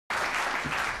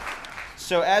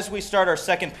So as we start our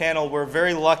second panel, we're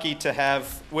very lucky to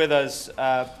have with us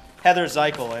Heather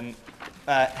Zeichel. And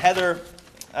Heather,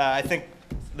 I think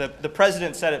the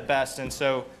president said it best, and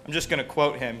so I'm just going to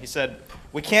quote him. He said,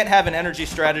 "We can't have an energy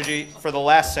strategy for the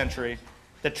last century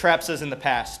that traps us in the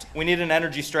past. We need an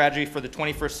energy strategy for the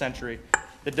 21st century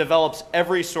that develops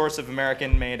every source of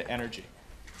American-made energy."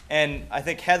 And I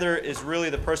think Heather is really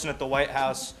the person at the White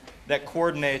House that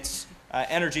coordinates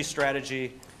energy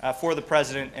strategy for the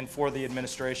president and for the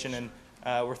administration, and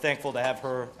we're thankful to have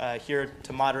her here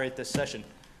to moderate this session.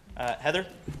 Heather?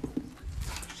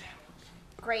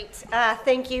 Great.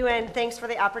 Thank you, and thanks for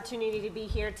the opportunity to be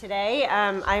here today.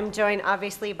 I'm joined,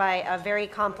 obviously, by a very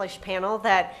accomplished panel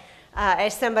that,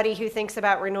 as somebody who thinks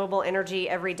about renewable energy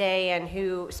every day and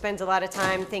who spends a lot of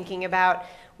time thinking about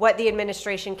what the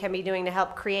administration can be doing to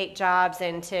help create jobs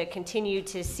and to continue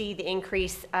to see the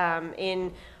increase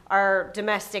in our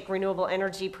domestic renewable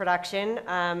energy production,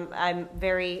 I'm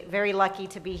very, very lucky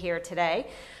to be here today.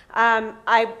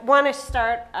 I want to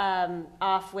start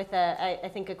off with, I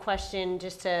think, a question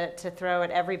just to throw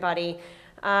at everybody,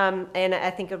 and I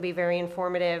think it'll be very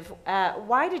informative.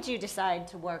 Why did you decide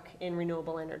to work in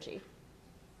renewable energy?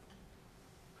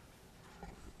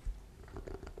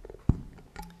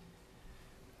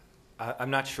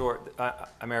 I'm not sure.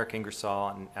 I'm Eric Ingersoll,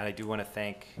 and I do want to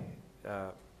thank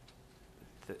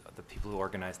the people who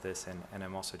organized this, and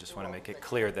I'm also just want to make it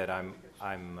clear that I'm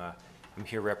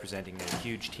here representing a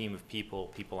huge team of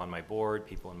people on my board,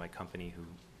 people in my company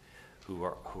who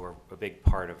are a big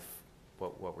part of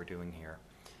what we're doing here.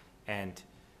 And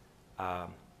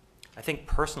I think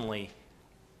personally,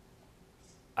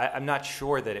 I'm not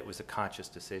sure that it was a conscious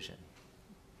decision.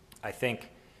 I think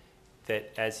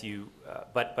that as you,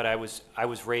 but I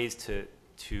was raised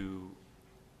to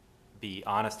be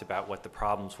honest about what the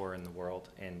problems were in the world,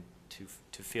 and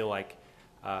to feel like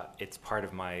it's part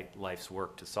of my life's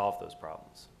work to solve those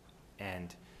problems.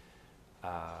 And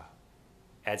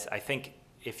as I think,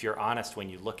 if you're honest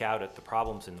when you look out at the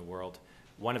problems in the world,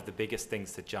 one of the biggest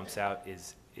things that jumps out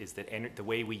is that the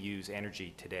way we use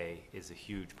energy today is a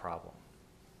huge problem.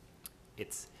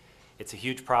 It's a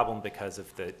huge problem because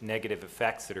of the negative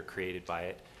effects that are created by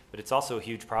it, but it's also a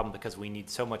huge problem because we need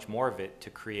so much more of it to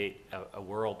create a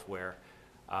world where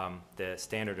the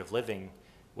standard of living,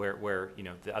 where you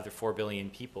know, the other 4 billion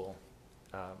people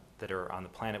that are on the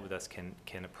planet with us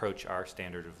can approach our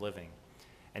standard of living.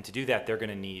 And to do that, they're going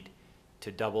to need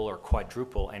to double or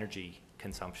quadruple energy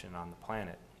consumption on the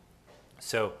planet.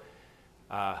 So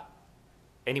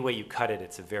any way you cut it,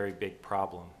 it's a very big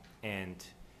problem. And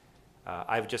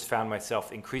I've just found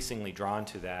myself increasingly drawn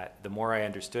to that. The more I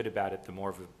understood about it, the more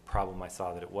of a problem I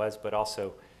saw that it was. But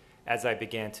also, as I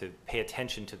began to pay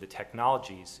attention to the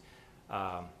technologies,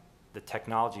 the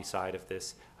technology side of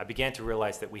this, I began to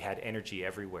realize that we had energy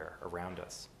everywhere around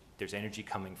us. There's energy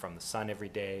coming from the sun every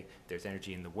day. There's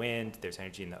energy in the wind. There's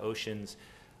energy in the oceans.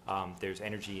 There's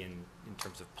energy in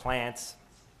terms of plants.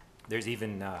 There's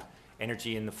even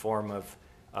energy in the form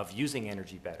of using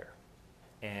energy better.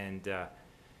 And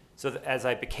so as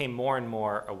I became more and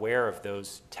more aware of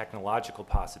those technological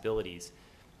possibilities,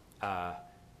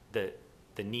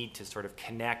 the need to sort of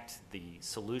connect the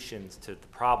solutions to the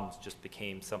problems just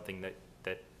became something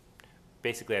that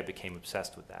basically I became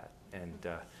obsessed with that.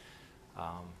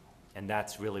 And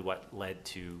that's really what led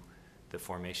to the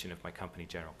formation of my company,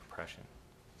 General Compression.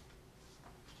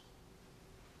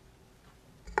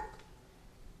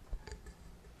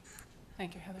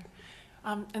 Thank you, Heather.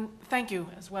 And thank you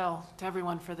as well to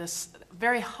everyone for this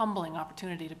very humbling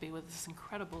opportunity to be with this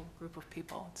incredible group of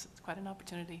people. It's quite an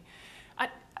opportunity.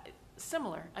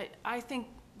 I think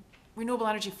renewable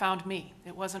energy found me.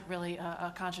 It wasn't really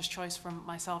a conscious choice from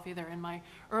myself either. In my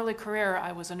early career,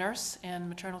 I was a nurse in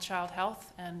maternal child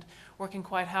health and working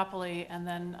quite happily, and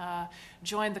then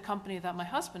joined the company that my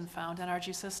husband found,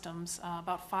 NRG Systems,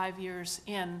 about 5 years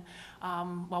in,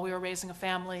 while we were raising a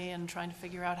family and trying to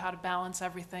figure out how to balance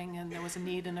everything, and there was a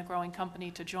need in a growing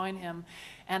company to join him.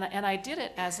 And I did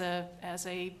it as a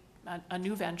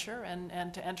new venture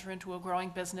and to enter into a growing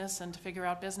business and to figure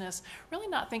out business, really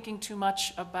not thinking too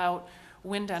much about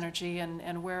wind energy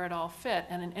and where it all fit.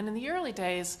 And in the early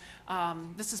days,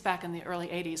 this is back in the early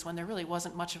 80s when there really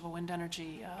wasn't much of a wind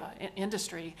energy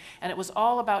industry, and it was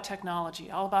all about technology,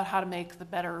 all about how to make the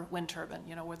better wind turbine,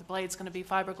 you know, where the blade's going to be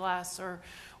fiberglass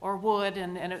or wood,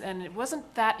 and it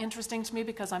wasn't that interesting to me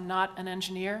because I'm not an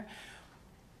engineer.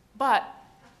 But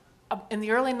in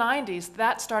the early 90s,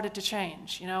 that started to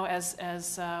change. You know,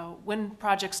 as wind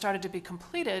projects started to be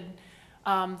completed,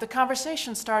 the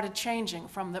conversation started changing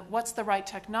from what's the right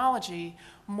technology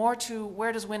more to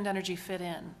where does wind energy fit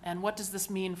in, and what does this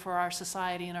mean for our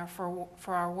society and for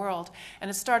our world. And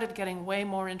it started getting way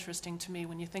more interesting to me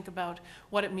when you think about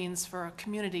what it means for a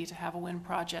community to have a wind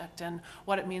project, and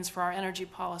what it means for our energy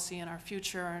policy and our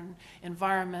future and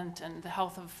environment and the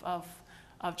health of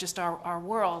just our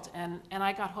world. And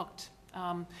I got hooked.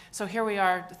 So here we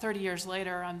are 30 years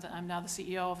later. I'm now the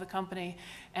CEO of the company,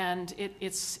 and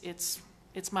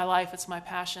it's my life, it's my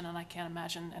passion, and I can't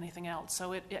imagine anything else.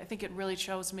 So I think it really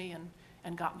chose me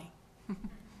and got me.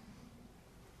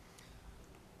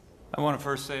 I want to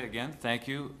first say again, thank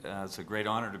you. It's a great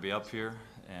honor to be up here,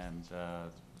 and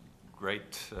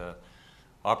great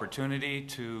opportunity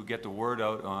to get the word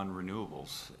out on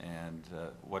renewables. And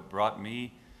what brought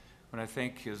me, what I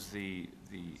think is the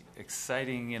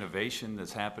exciting innovation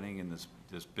that's happening in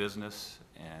this business,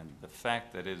 and the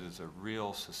fact that it is a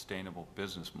real sustainable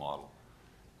business model.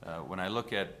 When I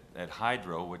look at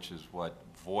hydro, which is what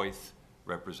Voith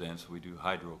represents, we do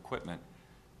hydro equipment,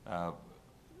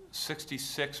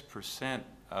 66%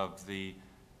 of the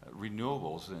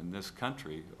renewables in this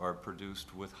country are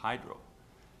produced with hydro.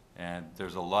 And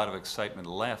there's a lot of excitement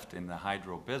left in the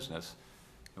hydro business.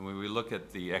 And when we look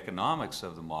at the economics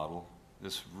of the model,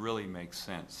 this really makes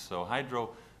sense. So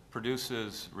hydro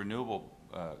produces renewable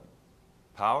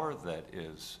power that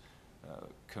is,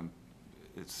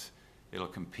 it'll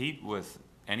compete with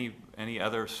any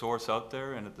other source out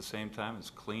there, and at the same time it's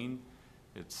clean,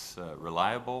 it's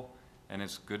reliable, and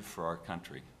it's good for our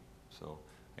country. So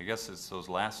I guess it's those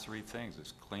last three things.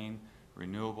 It's clean,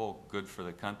 renewable, good for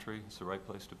the country. It's the right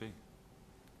place to be.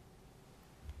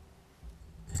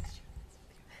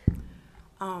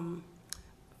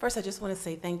 First, I just want to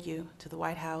say thank you to the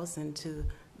White House and to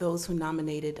those who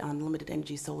nominated Unlimited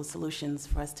Energy Solar Solutions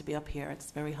for us to be up here.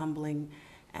 It's very humbling,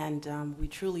 and we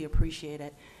truly appreciate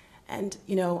it. And,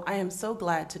 you know, I am so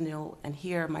glad to know and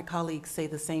hear my colleagues say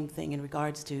the same thing in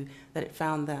regards to that it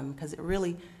found them, because it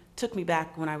really took me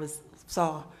back when I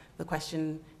saw the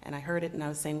question and I heard it, and I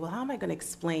was saying, well, how am I going to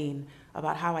explain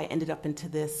about how I ended up into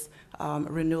this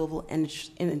renewable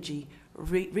energy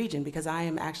region, because I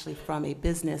am actually from a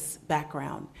business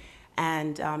background.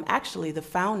 And actually the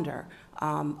founder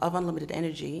of Unlimited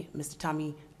Energy, Mr.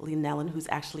 Tommy Lee Nellen, who's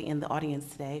actually in the audience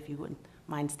today, if you wouldn't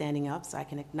mind standing up so I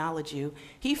can acknowledge you,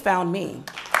 he found me,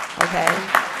 okay?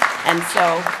 And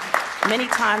so many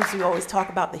times we always talk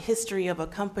about the history of a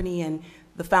company, and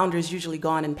the founder's usually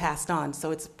gone and passed on.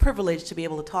 So it's a privilege to be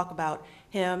able to talk about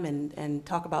him and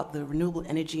talk about the renewable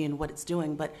energy and what it's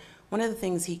doing. But one of the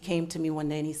things, he came to me one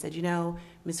day and he said, you know,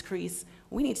 Ms. Crease,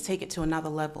 we need to take it to another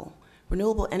level.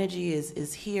 Renewable energy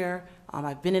is here.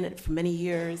 I've been in it for many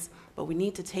years, but we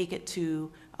need to take it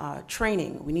to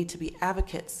training. We need to be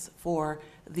advocates for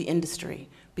the industry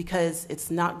because it's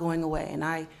not going away. And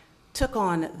I took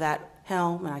on that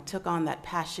helm and I took on that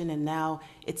passion, and now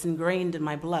it's ingrained in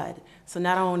my blood. So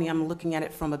not only am I looking at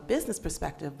it from a business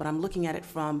perspective, but I'm looking at it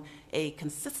from a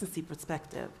consistency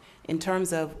perspective in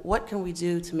terms of what can we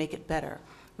do to make it better.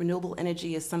 Renewable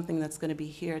energy is something that's going to be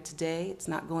here today. It's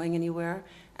not going anywhere,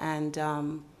 and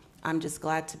I'm just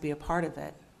glad to be a part of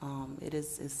it. It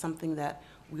is something that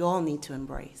we all need to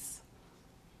embrace.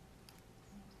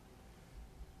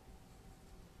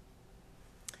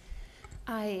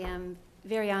 I am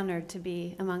very honored to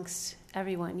be amongst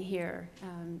everyone here.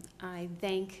 I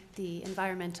thank the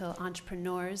environmental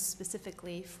entrepreneurs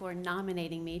specifically for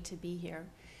nominating me to be here.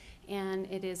 And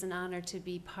it is an honor to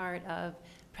be part of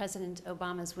President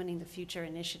Obama's Winning the Future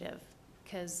initiative,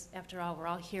 because after all, we're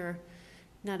all here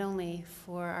not only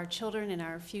for our children and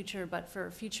our future, but for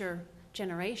future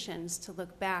generations to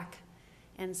look back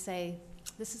and say,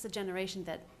 this is a generation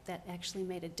that actually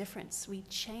made a difference. We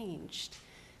changed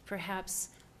perhaps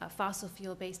a fossil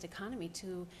fuel-based economy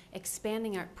to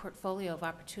expanding our portfolio of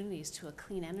opportunities to a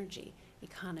clean energy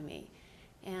economy.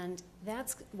 And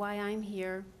that's why I'm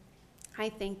here, I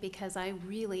think, because I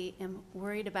really am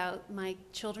worried about my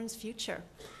children's future.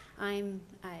 I'm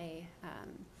an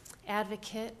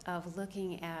advocate of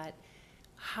looking at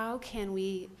how can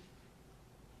we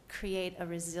create a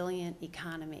resilient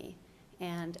economy.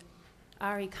 And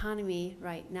our economy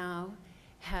right now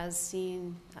has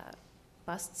seen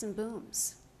busts and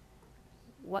booms.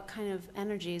 What kind of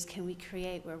energies can we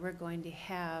create where we're going to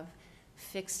have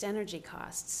fixed energy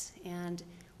costs? And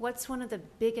what's one of the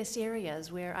biggest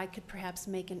areas where I could perhaps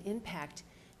make an impact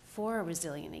for a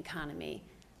resilient economy?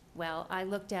 Well, I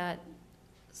looked at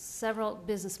several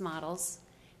business models,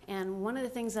 and one of the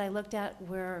things I looked at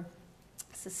were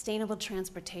sustainable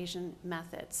transportation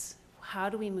methods. How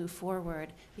do we move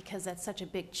forward? Because that's such a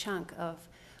big chunk of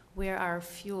where our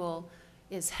fuel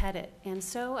is headed. And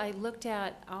so I looked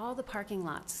at all the parking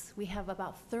lots. We have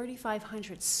about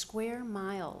 3,500 square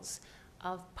miles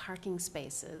of parking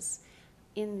spaces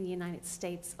in the United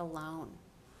States alone.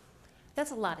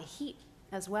 That's a lot of heat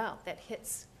as well that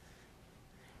hits.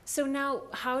 So now,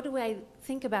 how do I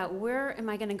think about where am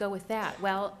I going to go with that?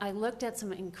 Well, I looked at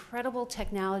some incredible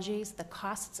technologies. The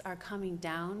costs are coming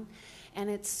down, and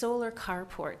it's solar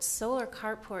carports. Solar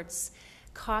carports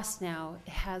cost now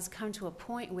has come to a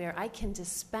point where I can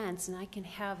dispense and I can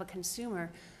have a consumer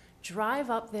drive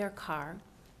up their car,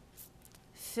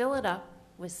 fill it up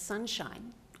with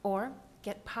sunshine, or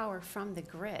get power from the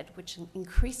grid, which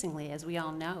increasingly, as we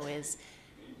all know, is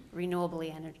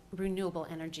renewable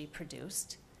energy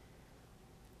produced.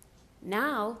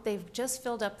 Now they've just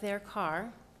filled up their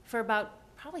car for about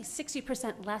probably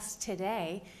 60% less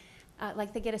today.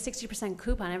 Like they get a 60%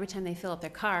 coupon every time they fill up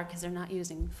their car because they're not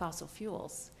using fossil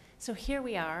fuels. So here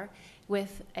we are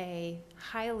with a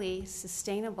highly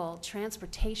sustainable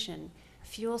transportation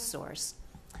fuel source,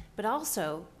 but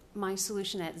also my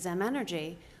solution at Zem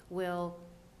Energy will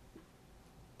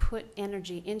put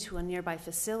energy into a nearby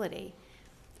facility.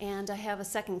 And I have a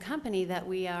second company that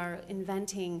we are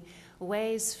inventing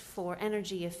ways for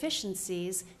energy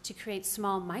efficiencies to create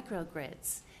small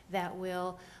microgrids that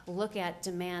will look at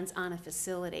demands on a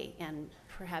facility and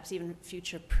perhaps even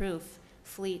future-proof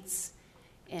fleets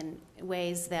in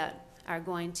ways that are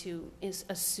going to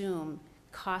assume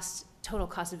total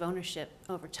cost of ownership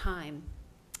over time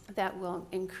that will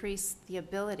increase the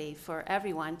ability for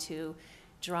everyone to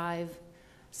drive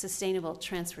sustainable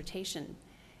transportation.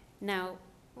 Now,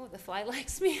 oh, the fly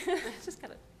likes me. I just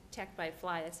got attacked by a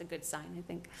fly. That's a good sign, I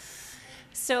think.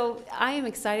 So I am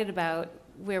excited about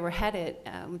where we're headed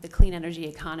with the clean energy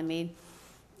economy.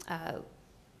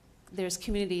 There's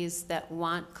communities that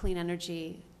want clean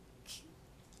energy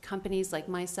companies like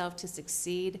myself to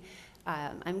succeed.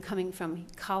 I'm coming from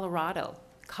Colorado.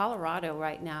 Colorado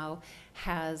right now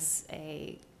has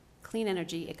a clean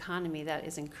energy economy that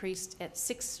is increased at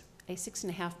a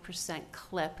 6.5%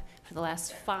 clip for the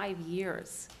last 5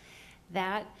 years.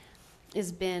 That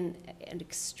has been an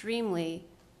extremely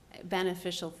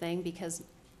beneficial thing because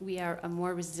we are a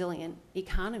more resilient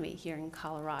economy here in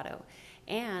Colorado.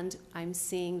 And I'm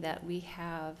seeing that we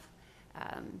have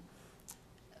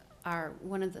are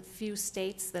one of the few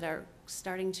states that are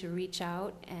starting to reach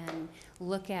out and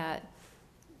look at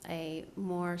a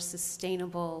more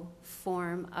sustainable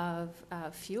form of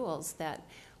fuels that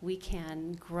we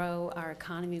can grow our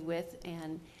economy with.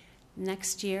 And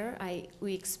next year,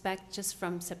 we expect just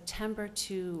from September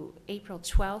to April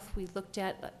 12th, we looked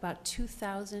at about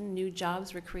 2,000 new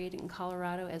jobs were created in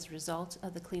Colorado as a result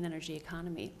of the clean energy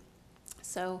economy.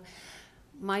 So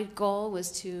my goal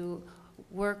was to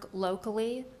work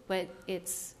locally, but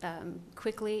it's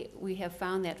quickly, we have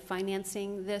found that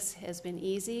financing this has been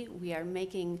easy. We are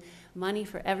making money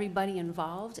for everybody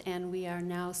involved, and we are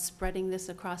now spreading this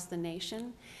across the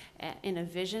nation in a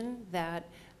vision that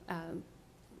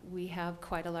we have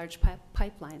quite a large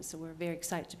pipeline, so we're very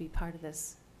excited to be part of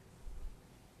this.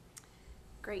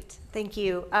 Great, thank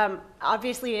you.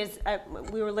 Obviously, as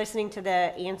we were listening to the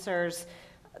answers,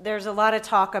 there's a lot of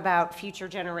talk about future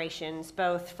generations,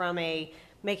 both from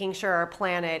making sure our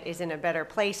planet is in a better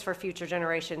place for future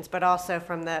generations, but also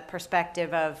from the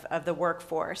perspective of the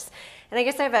workforce. And I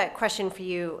guess I have a question for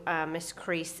you, Ms.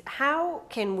 Crease. How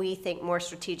can we think more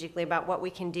strategically about what we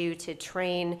can do to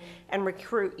train and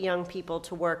recruit young people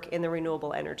to work in the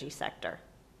renewable energy sector?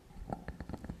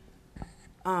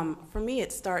 For me,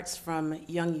 it starts from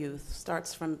young youth,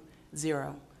 starts from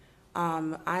zero.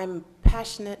 I'm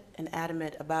passionate and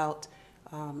adamant about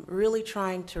really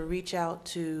trying to reach out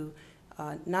to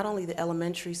not only the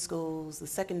elementary schools, the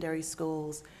secondary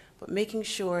schools, but making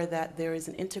sure that there is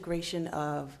an integration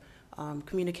of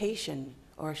communication,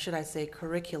 or should I say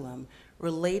curriculum,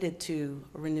 related to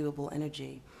renewable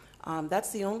energy.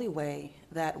 That's the only way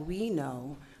that we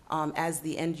know as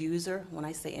the end user, when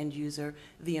I say end user,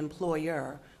 the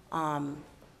employer,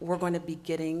 we're going to be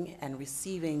getting and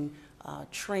receiving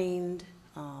trained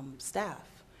staff.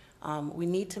 We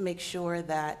need to make sure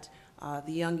that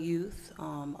the young youth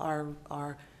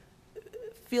are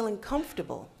feeling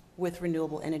comfortable with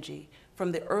renewable energy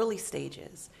from the early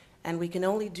stages. And we can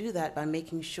only do that by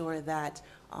making sure that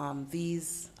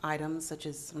these items, such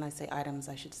as, when I say items,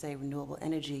 I should say renewable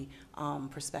energy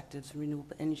perspectives,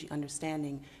 renewable energy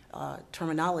understanding,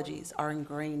 terminologies are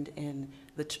ingrained in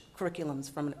the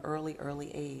curriculums from an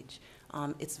early age.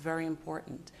 It's very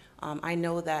important. I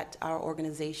know that our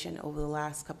organization over the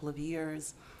last couple of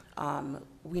years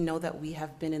We know that we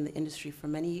have been in the industry for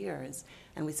many years,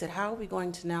 and we said, how are we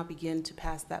going to now begin to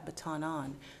pass that baton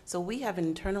on? So we have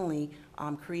internally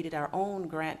created our own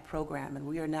grant program, and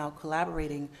we are now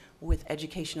collaborating with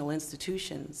educational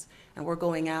institutions, and we're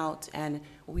going out and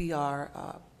we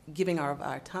are giving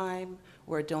our time,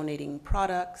 we're donating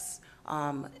products,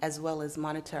 as well as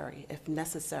monetary, if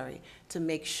necessary, to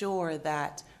make sure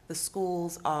that the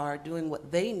schools are doing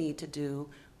what they need to do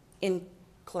in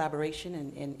collaboration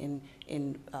and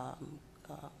in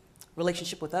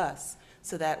relationship with us,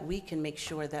 so that we can make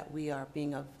sure that we are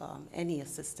being of any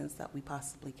assistance that we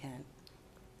possibly can.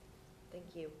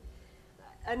 Thank you.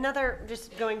 Another,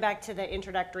 just going back to the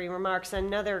introductory remarks,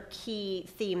 another key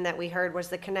theme that we heard was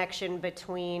the connection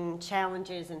between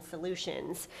challenges and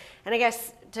solutions. And I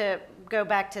guess to go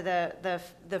back to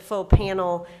the full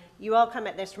panel, you all come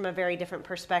at this from a very different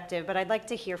perspective, but I'd like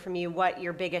to hear from you what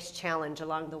your biggest challenge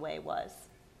along the way was.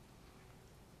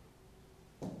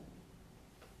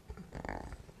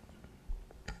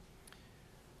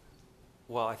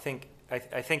 Well, I think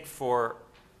for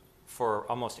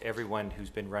almost everyone who's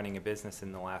been running a business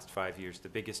in the last 5 years, the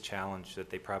biggest challenge that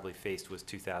they probably faced was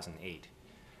 2008.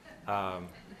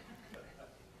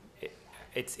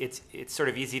 It's sort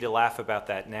of easy to laugh about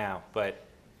that now, but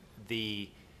it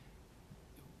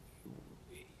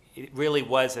really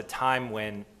was a time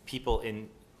when people in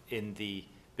the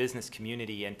business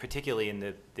community, and particularly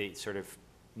in the sort of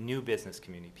new business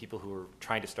community, people who are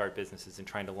trying to start businesses and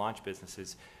trying to launch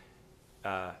businesses,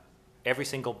 every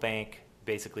single bank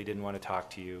basically didn't want to talk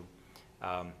to you.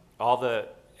 All the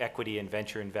equity and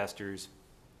venture investors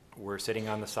were sitting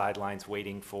on the sidelines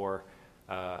waiting for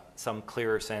some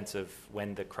clearer sense of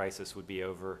when the crisis would be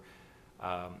over.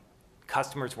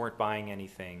 Customers weren't buying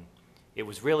anything. It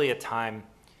was really a time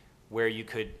where you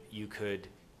could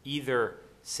either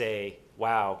say,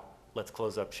 wow, let's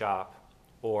close up shop,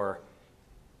 or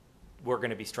we're going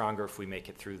to be stronger if we make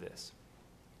it through this.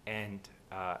 And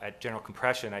at General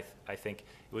Compression, I think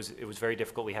it was very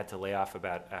difficult. We had to lay off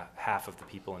about half of the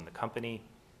people in the company,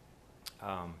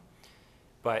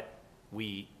 but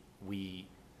we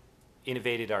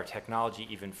innovated our technology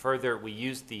even further. We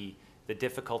used the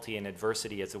difficulty and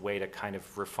adversity as a way to kind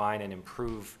of refine and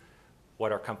improve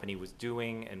what our company was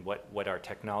doing and what our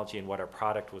technology and what our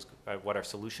product was, what our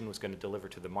solution was going to deliver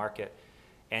to the market,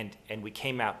 and we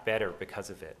came out better because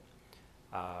of it.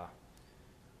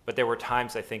 But there were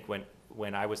times, I think,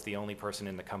 when I was the only person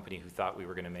in the company who thought we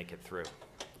were going to make it through,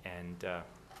 and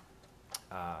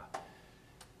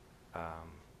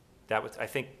that was, I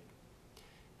think,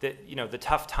 that the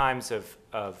tough times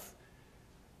of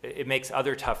it makes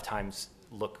other tough times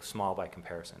look small by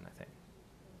comparison, I think.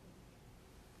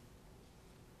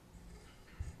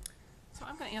 So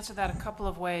I'm going to answer that a couple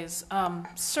of ways.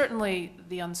 Certainly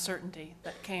the uncertainty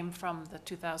that came from the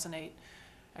 2008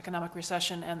 economic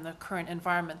recession and the current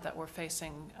environment that we're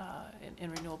facing in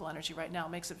renewable energy right now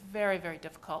makes it very, very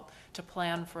difficult to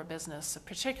plan for a business,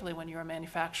 particularly when you're a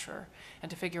manufacturer, and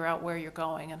to figure out where you're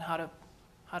going and how to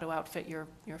outfit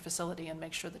your facility and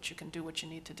make sure that you can do what you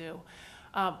need to do.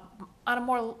 On a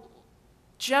more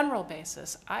general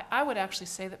basis, I would actually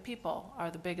say that people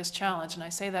are the biggest challenge, and I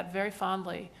say that very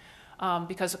fondly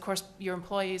because, of course, your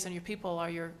employees and your people are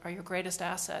your greatest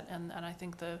asset, and I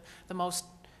think the most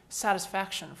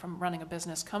satisfaction from running a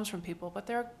business comes from people, but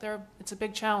it's a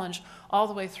big challenge all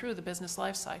the way through the business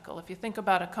life cycle. If you think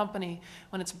about a company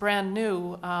when it's brand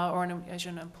new or as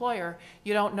an employer,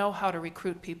 you don't know how to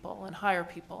recruit people and hire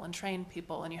people and train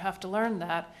people, and you have to learn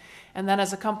that. And then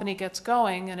as a company gets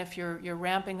going, and if you're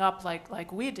ramping up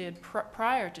like we did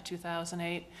prior to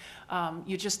 2008,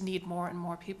 you just need more and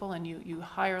more people, and you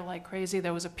hire like crazy.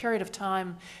 There was a period of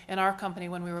time in our company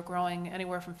when we were growing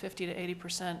anywhere from 50 to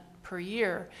 80% per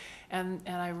year, and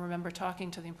I remember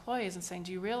talking to the employees and saying,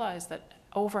 do you realize that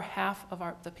over half of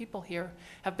the people here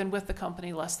have been with the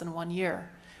company less than 1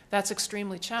 year? That's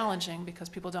extremely challenging because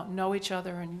people don't know each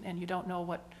other, and you don't know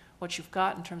what you've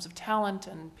got in terms of talent,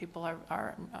 and people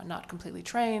are not completely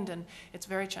trained, and it's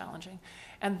very challenging.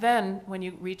 And then when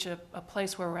you reach a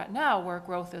place where we're at now, where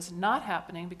growth is not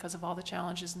happening because of all the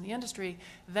challenges in the industry,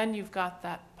 then you've got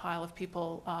that pile of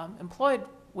people employed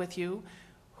with you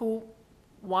who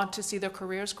want to see their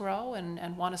careers grow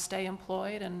and want to stay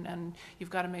employed, and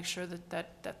you've got to make sure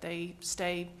that they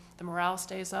stay, the morale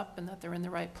stays up, and that they're in the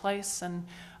right place. And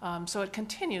so it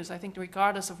continues. I think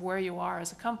regardless of where you are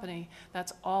as a company,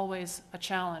 that's always a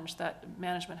challenge that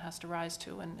management has to rise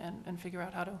to and figure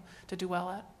out how to do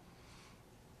well at.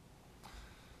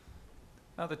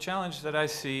 Now, the challenge that I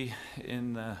see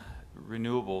in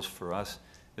renewables for us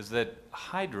is that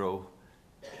hydro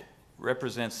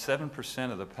represents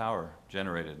 7% of the power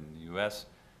generated in the U.S.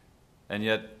 and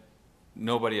yet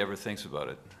nobody ever thinks about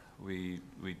it. We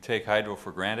take hydro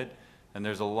for granted, and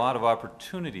there's a lot of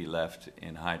opportunity left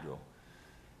in hydro.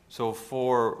 So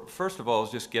first of all, is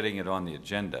just getting it on the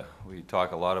agenda. We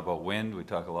talk a lot about wind, we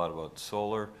talk a lot about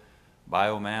solar,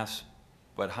 biomass,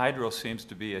 but hydro seems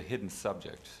to be a hidden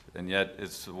subject, and yet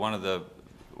it's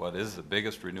what is the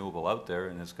biggest renewable out there,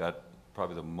 and it's got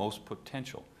probably the most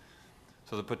potential.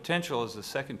 So the potential is the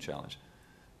second challenge.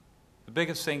 The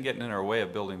biggest thing getting in our way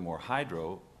of building more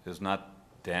hydro is not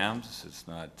dams, it's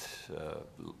not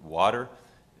water,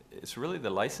 it's really the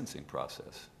licensing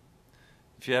process.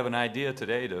 If you have an idea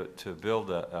today to build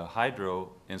a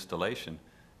hydro installation,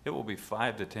 it will be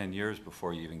 5 to 10 years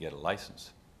before you even get a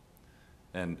license.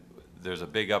 And there's a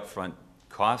big upfront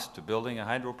cost to building a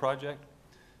hydro project,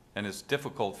 and it's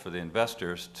difficult for the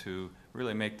investors to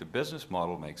really make the business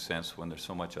model make sense when there's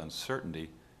so much uncertainty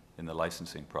in the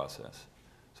licensing process.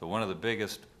 So one of the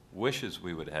biggest wishes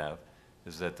we would have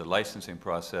is that the licensing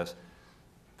process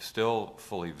still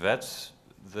fully vets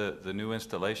the new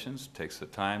installations, takes the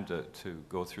time to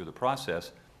go through the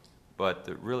process, but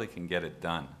that really can get it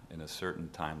done in a certain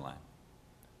timeline.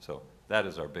 So that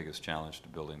is our biggest challenge to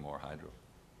building more hydro.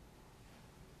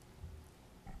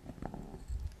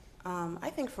 I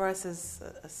think for us as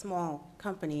a small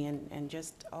company and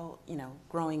just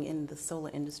growing in the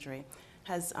solar industry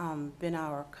has been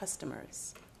our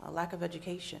customers. Lack of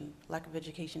education. Lack of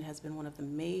education has been one of the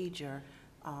major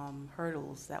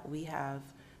hurdles that we have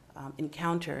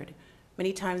encountered.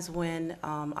 Many times when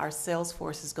our sales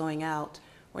force is going out,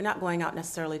 we're not going out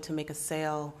necessarily to make a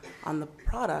sale on the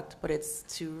product, but it's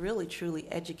to really truly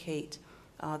educate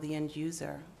the end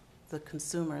user, the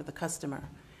consumer, the customer.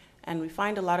 And we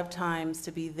find a lot of times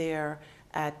to be there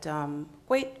at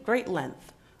great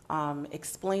length,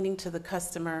 explaining to the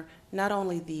customer not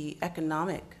only the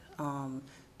economic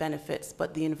benefits,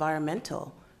 but the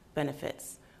environmental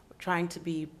benefits. We're trying to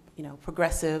be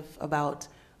progressive about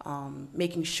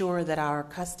making sure that our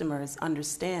customers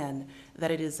understand that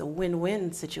it is a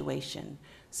win-win situation.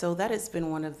 So that has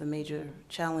been one of the major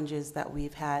challenges that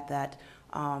we've had, that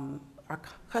our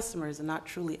customers are not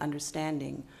truly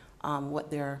understanding what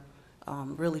they're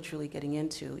really truly getting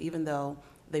into, even though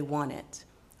they want it.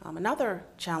 Another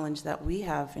challenge that we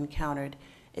have encountered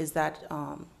is that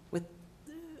with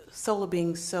solar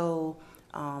being such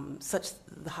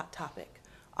the hot topic,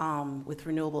 with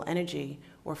renewable energy,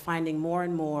 we're finding more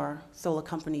and more solar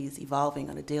companies evolving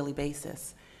on a daily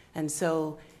basis. And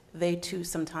so they too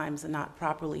sometimes are not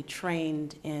properly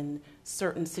trained in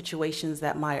certain situations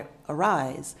that might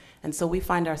arise. And so we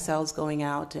find ourselves going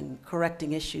out and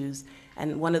correcting issues.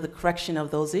 And one of the correction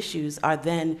of those issues are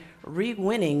then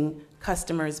re-winning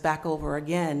customers back over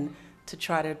again to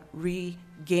try to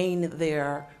regain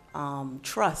their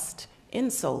trust in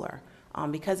solar,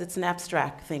 because it's an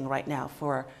abstract thing right now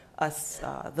for us,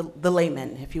 the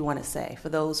laymen, if you want to say, for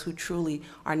those who truly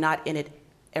are not in it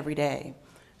every day.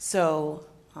 So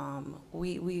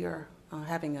we are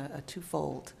having a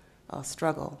twofold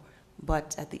struggle,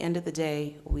 but at the end of the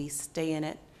day, we stay in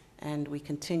it and we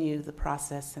continue the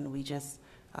process, and we just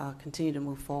continue to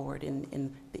move forward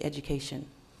in the education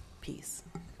piece.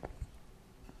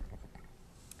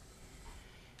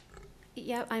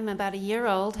 Yeah, I'm about a year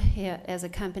old as a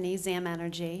company, ZAM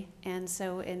Energy, and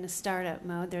so in the startup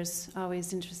mode, there's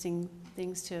always interesting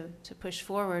things to push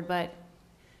forward, but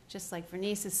just like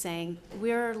Vernice is saying,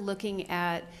 we're looking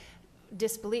at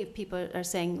disbelief. People are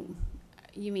saying,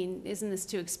 you mean, isn't this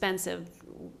too expensive?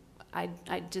 I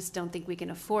just don't think we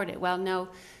can afford it. Well, no,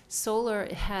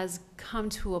 solar has come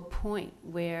to a point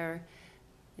where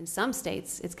in some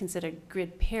states it's considered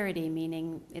grid parity,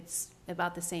 meaning it's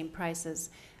about the same price as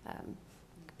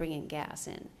bringing gas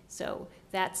in. So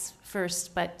that's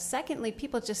first. But secondly,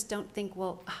 people just don't think,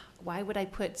 well, why would I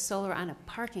put solar on a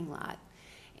parking lot?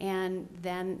 And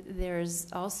then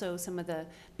there's also some of the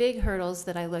big hurdles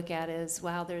that I look at is,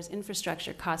 well, there's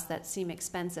infrastructure costs that seem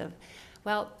expensive.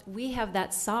 Well, we have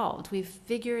that solved. We've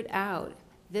figured out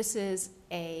this is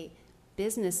a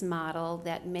business model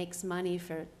that makes money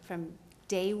from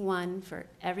day one for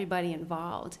everybody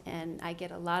involved. And I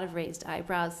get a lot of raised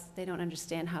eyebrows. They don't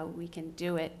understand how we can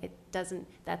do it.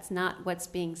 That's not what's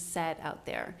being said out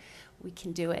there. We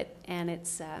can do it. And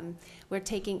it's,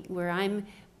 where I'm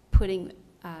putting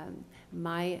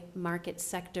my market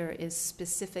sector is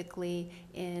specifically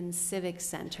in civic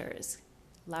centers,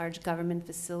 large government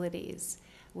facilities.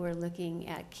 We're looking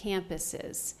at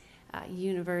campuses,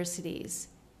 universities,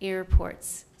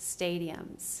 airports,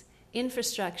 stadiums,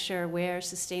 infrastructure where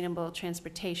sustainable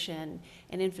transportation,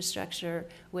 and infrastructure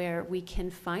where we can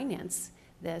finance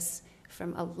this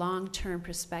from a long-term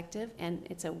perspective, and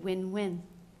it's a win-win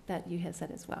that you have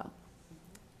said as well.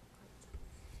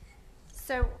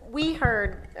 So we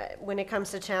heard when it comes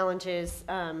to challenges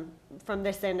from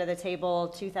this end of the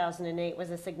table, 2008 was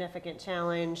a significant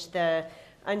challenge. The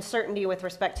uncertainty with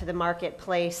respect to the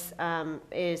marketplace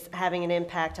is having an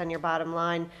impact on your bottom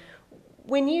line.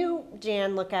 When you,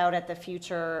 Jan, look out at the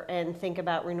future and think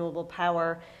about renewable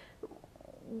power,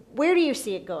 where do you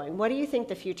see it going? What do you think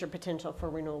the future potential for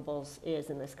renewables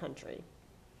is in this country?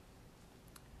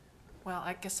 Well,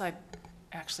 I guess I'd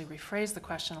actually rephrase the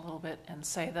question a little bit and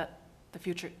say that the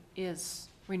future is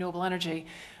renewable energy,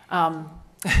 and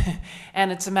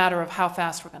it's a matter of how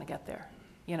fast we're going to get there.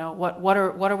 You know, what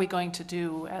are we going to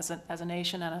do as a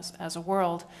nation and as a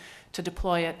world to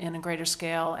deploy it in a greater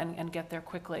scale and get there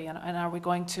quickly? And are we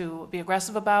going to be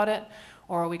aggressive about it,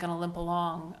 or are we going to limp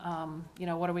along? You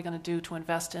know, what are we going to do to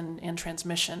invest in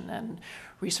transmission and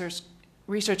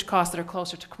research costs that are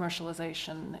closer to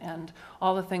commercialization and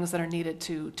all the things that are needed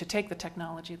to take the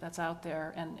technology that's out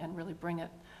there and really bring it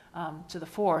to the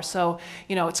fore? So,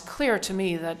 you know, it's clear to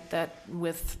me that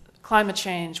with climate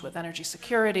change, with energy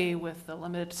security, with the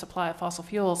limited supply of fossil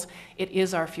fuels, it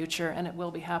is our future and it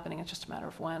will be happening. It's just a matter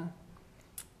of when.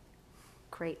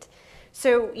 Great.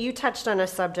 So you touched on a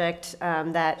subject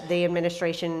that the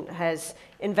administration has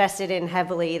invested in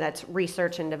heavily, that's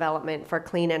research and development for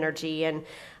clean energy. And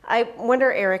I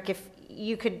wonder, Eric, if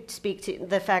you could speak to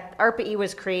the fact ARPA-E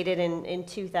was created in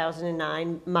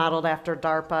 2009, modeled after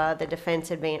DARPA, the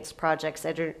Defense Advanced Projects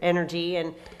Energy,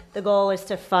 and the goal is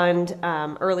to fund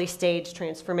early stage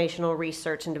transformational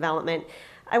research and development.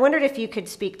 I wondered if you could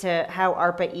speak to how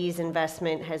ARPA-E's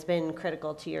investment has been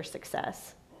critical to your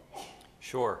success.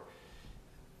 Sure.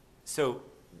 So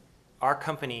our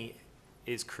company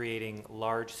is creating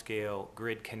large-scale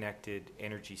grid-connected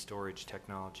energy storage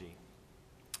technology.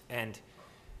 And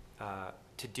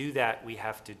to do that, we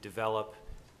have to develop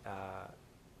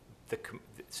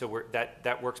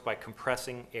that works by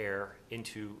compressing air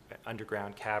into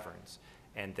underground caverns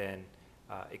and then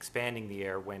expanding the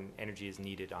air when energy is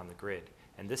needed on the grid.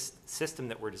 And this system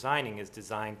that we're designing is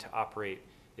designed to operate,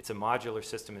 it's a modular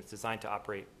system, it's designed to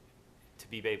operate to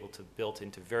be able to build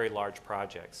into very large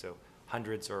projects, so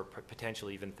hundreds or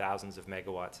potentially even thousands of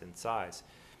megawatts in size.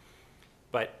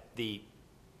 But the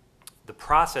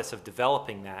process of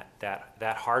developing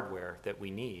that hardware that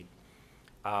we need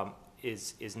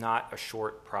is not a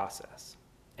short process.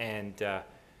 And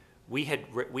we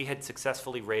had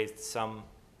successfully raised some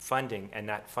funding, and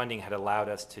that funding had allowed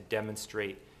us to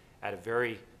demonstrate at a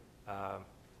very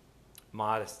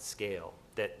modest scale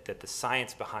that the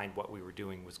science behind what we were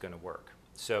doing was going to work.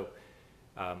 So,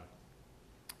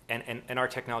 and our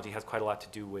technology has quite a lot to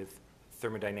do with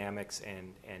thermodynamics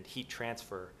and heat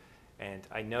transfer. And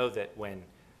I know that when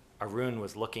Arun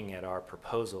was looking at our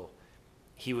proposal,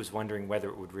 he was wondering whether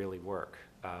it would really work,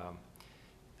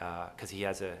 because he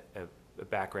has a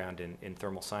background in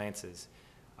thermal sciences.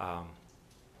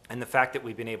 And the fact that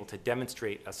we've been able to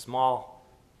demonstrate a small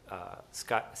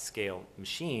scale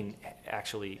machine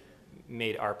actually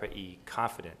made ARPA-E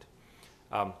confident.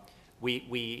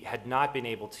 We had not been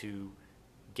able to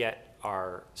get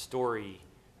our story,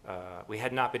 we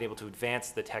had not been able to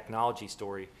advance the technology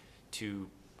story to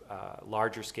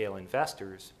larger scale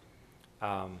investors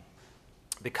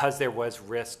because there was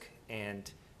risk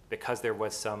and because there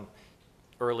was some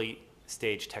early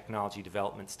stage technology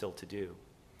development still to do.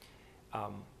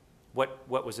 What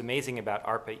was amazing about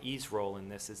ARPA-E's role in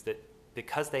this is that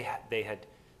because they had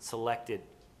selected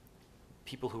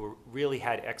people who really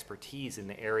had expertise in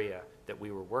the area that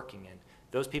we were working in,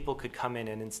 those people could come in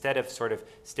and instead of sort of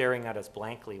staring at us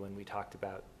blankly when we talked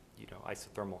about, you know,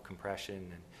 isothermal compression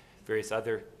and various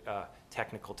other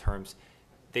technical terms,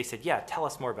 they said, yeah, tell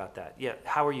us more about that. Yeah,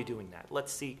 how are you doing that?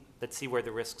 Let's see where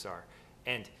the risks are.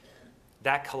 And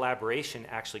that collaboration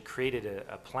actually created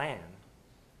a plan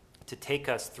to take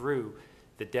us through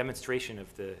the demonstration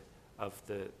of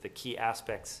the key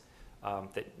aspects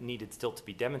that needed still to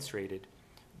be demonstrated.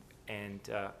 And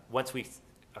once we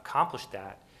accomplished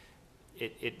that,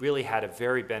 it really had a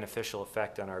very beneficial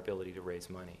effect on our ability to raise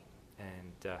money.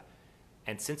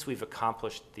 And since we've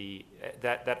accomplished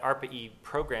that ARPA-E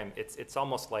program, it's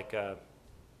almost like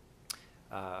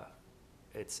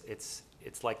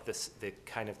it's like the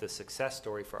kind of the success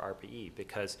story for ARPA-E,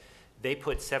 because they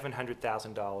put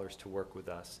 $700,000 to work with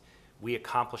us. We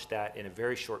accomplished that in a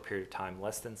very short period of time,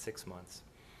 less than 6 months.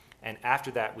 And after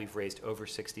that, we've raised over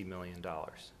 $60 million. Wow.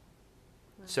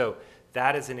 So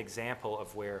that is an example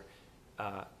of where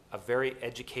a very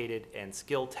educated and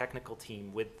skilled technical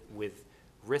team with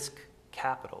risk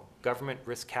capital, government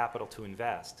risk capital to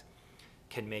invest,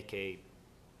 can make a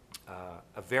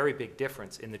very big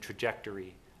difference in the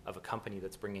trajectory of a company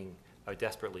that's bringing a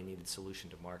desperately needed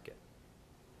solution to market.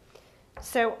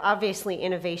 So obviously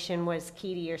innovation was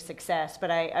key to your success,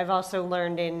 but I've also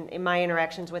learned in my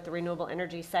interactions with the renewable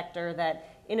energy sector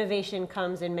that innovation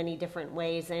comes in many different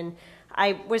ways. And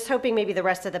I was hoping maybe the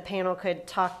rest of the panel could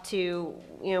talk to,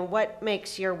 what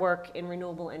makes your work in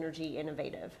renewable energy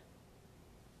innovative?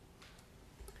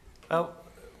 Well,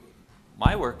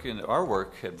 my work and our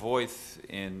work at Voith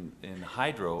in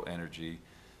hydro energy,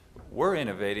 we're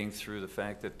innovating through the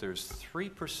fact that there's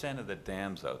 3% of the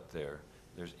dams out there.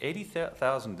 There's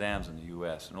 80,000 dams in the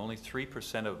U.S. and only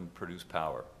 3% of them produce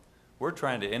power. We're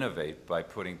trying to innovate by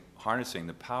harnessing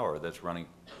the power that's running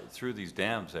through these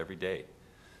dams every day.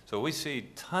 So we see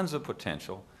tons of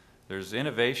potential. There's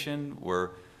innovation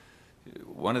where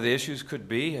one of the issues could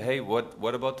be, hey,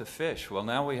 what about the fish? Well,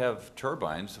 now we have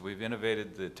turbines. We've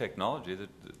innovated the technology that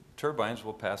the turbines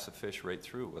will pass the fish right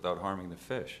through without harming the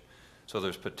fish. So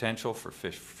there's potential for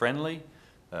fish friendly,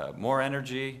 more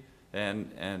energy,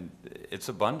 and it's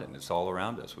abundant. It's all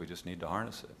around us. We just need to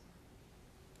harness it.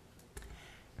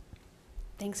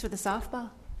 Thanks for the softball.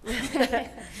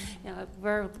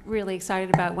 We're really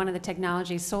excited about one of the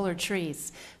technologies, solar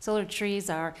trees. Solar trees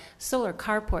are solar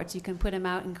carports. You can put them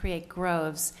out and create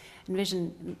groves.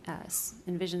 Envision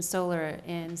Solar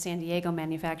in San Diego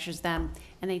manufactures them,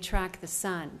 and they track the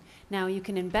sun. Now, you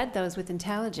can embed those with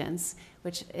intelligence,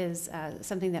 which is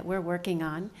something that we're working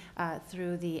on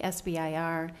through the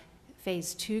SBIR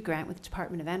Phase 2 grant with the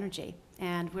Department of Energy.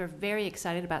 And we're very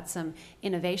excited about some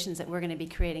innovations that we're going to be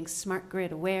creating, smart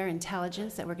grid aware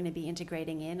intelligence that we're going to be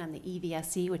integrating in on the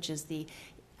EVSE, which is the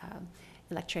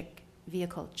electric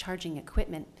vehicle charging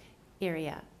equipment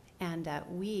area. And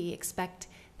we expect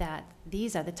that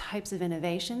these are the types of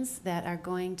innovations that are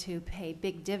going to pay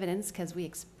big dividends because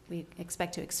we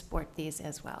expect to export these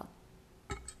as well.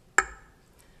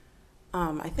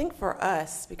 I think for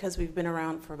us, because we've been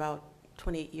around for about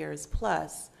 28 years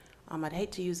plus, I'd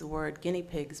hate to use the word guinea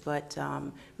pigs, but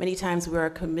many times we are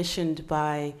commissioned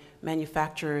by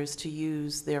manufacturers to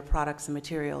use their products and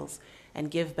materials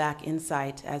and give back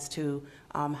insight as to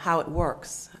how it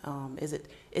works. Is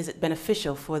it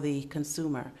beneficial for the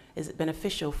consumer? Is it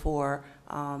beneficial for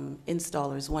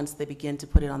installers once they begin to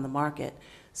put it on the market?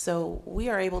 So we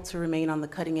are able to remain on the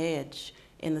cutting edge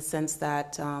in the sense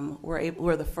that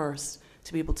we're the first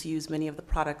to be able to use many of the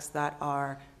products that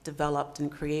are developed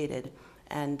and created,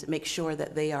 and make sure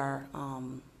that they are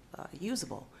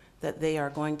usable, that they are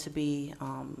going to be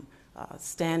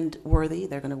stand worthy.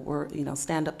 They're going to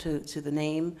stand up to the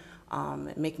name,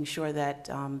 making sure that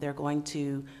they're going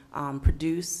to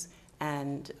produce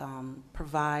and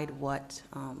provide what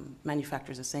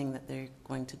manufacturers are saying that they're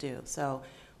going to do. So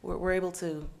we're able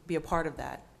to be a part of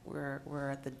that. We're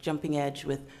at the jumping edge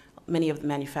with many of the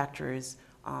manufacturers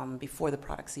before the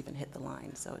products even hit the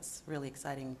line. So it's really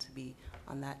exciting to be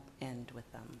on that end with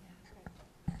them.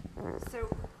 So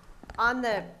on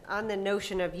the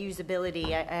notion of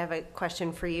usability, I have a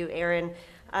question for you, Aaron.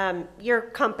 Your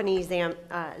company, ZAM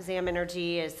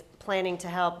Energy, is planning to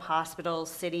help hospitals,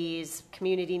 cities,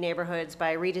 community neighborhoods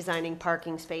by redesigning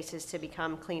parking spaces to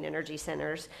become clean energy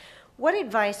centers. What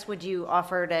advice would you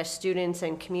offer to students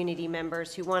and community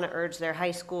members who want to urge their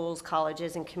high schools,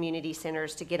 colleges, and community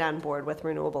centers to get on board with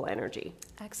renewable energy?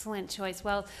 Excellent choice.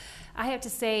 Well, I have to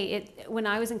say, when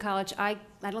I was in college, I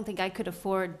don't think I could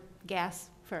afford gas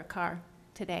for a car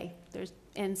today.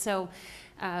 And so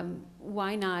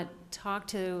why not talk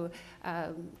to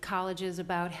colleges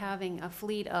about having a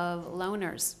fleet of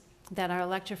loaners that are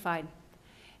electrified?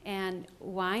 And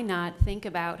why not think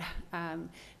about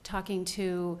talking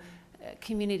to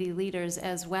community leaders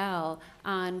as well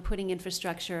on putting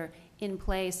infrastructure in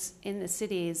place in the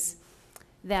cities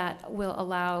that will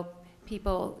allow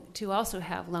people to also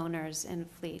have loaners and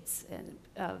fleets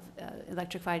of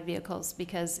electrified vehicles,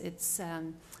 because it's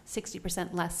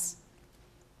 60% less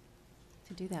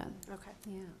to do that. Okay.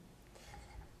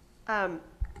 Yeah.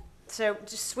 So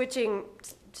just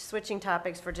switching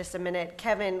topics for just a minute.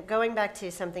 Kevin, going back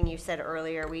to something you said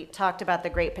earlier, we talked about the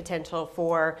great potential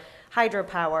for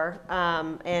hydropower,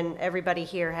 and everybody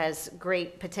here has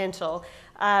great potential.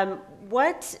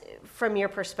 What, from your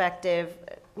perspective,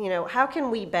 how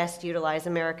can we best utilize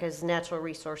America's natural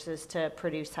resources to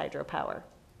produce hydropower?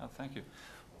 Oh, thank you.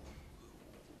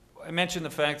 I mentioned the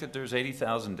fact that there's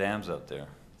 80,000 dams out there.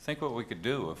 Think what we could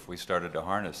do if we started to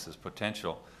harness this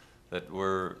potential that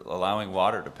we're allowing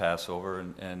water to pass over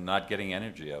and not getting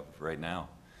energy out of right now.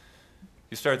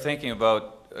 You start thinking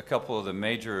about a couple of the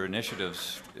major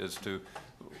initiatives as to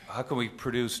how can we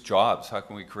produce jobs, how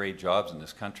can we create jobs in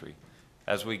this country.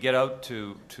 As we get out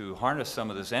to harness some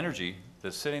of this energy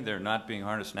that's sitting there not being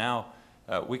harnessed now,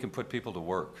 we can put people to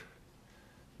work.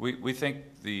 We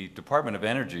think the Department of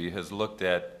Energy has looked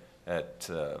at at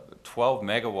 12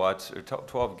 megawatts or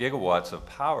 12 gigawatts of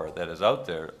power that is out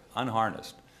there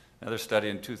unharnessed. Another study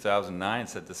in 2009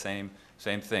 said the same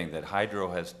thing, that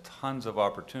hydro has tons of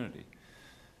opportunity.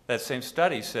 That same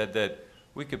study said that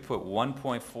we could put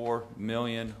 1.4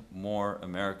 million more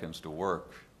Americans to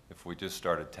work if we just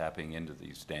started tapping into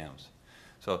these dams.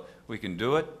 So we can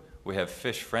do it. We have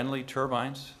fish-friendly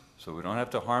turbines, so we don't have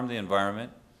to harm the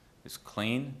environment. It's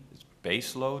clean, it's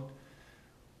base load.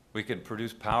 We can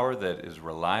produce power that is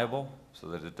reliable so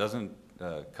that it doesn't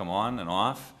come on and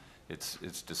off. It's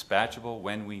dispatchable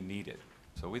when we need it.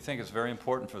 So we think it's very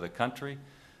important for the country.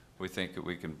 We think that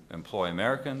we can employ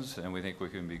Americans, and we think we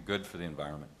can be good for the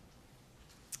environment.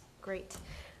 Great.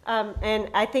 And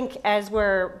I think as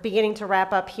we're beginning to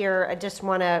wrap up here, I just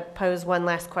want to pose one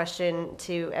last question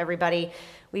to everybody.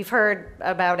 We've heard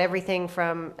about everything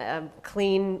from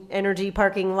clean energy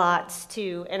parking lots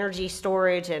to energy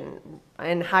storage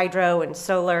and hydro and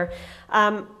solar.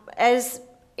 As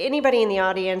anybody in the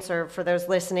audience or for those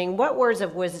listening, what words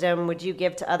of wisdom would you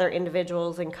give to other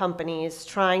individuals and companies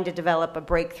trying to develop a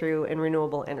breakthrough in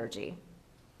renewable energy?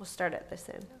 We'll start at this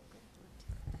end.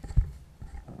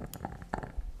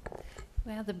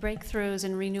 Well, the breakthroughs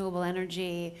in renewable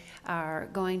energy are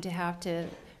going to have to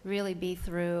really be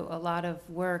through a lot of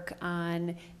work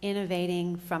on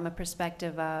innovating from a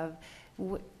perspective of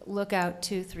look out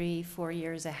 2, 3, 4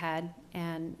 years ahead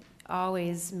and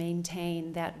always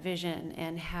maintain that vision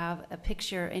and have a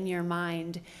picture in your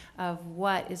mind of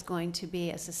what is going to be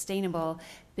a sustainable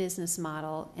business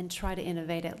model and try to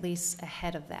innovate at least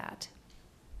ahead of that.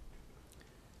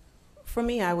 For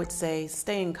me, I would say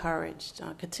stay encouraged.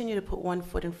 Continue to put one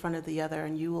foot in front of the other,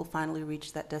 and you will finally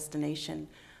reach that destination.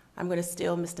 I'm going to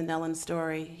steal Mr. Nellen's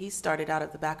story. He started out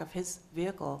at the back of his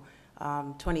vehicle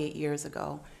 28 years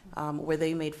ago, where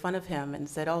they made fun of him and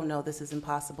said, oh, no, this is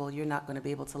impossible. You're not going to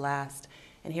be able to last.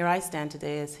 And here I stand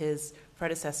today as his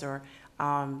predecessor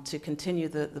to continue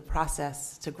the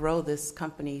process to grow this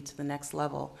company to the next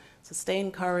level. So stay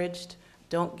encouraged.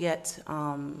 Don't get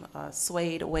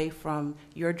swayed away from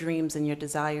your dreams and your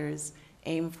desires.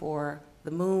 Aim for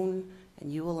the moon,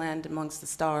 and you will land amongst the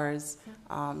stars.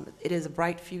 It is a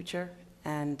bright future,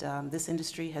 and this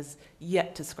industry has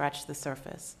yet to scratch the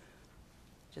surface.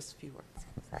 Just a few words.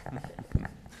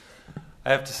 I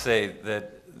have to say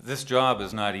that this job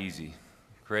is not easy.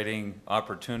 Creating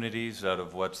opportunities out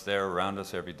of what's there around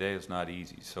us every day is not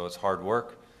easy. So it's hard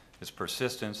work, it's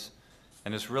persistence,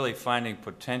 and it's really finding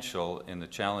potential in the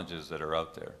challenges that are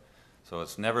out there. So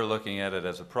it's never looking at it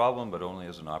as a problem, but only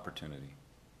as an opportunity.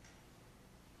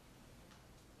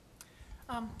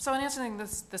 So in answering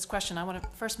this question, I want to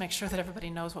first make sure that everybody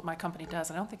knows what my company does,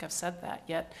 and I don't think I've said that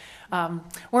yet.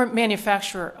 We're a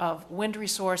manufacturer of wind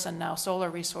resource and now solar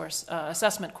resource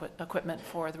assessment equipment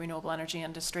for the renewable energy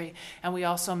industry, and we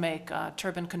also make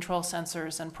turbine control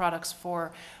sensors and products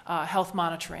for health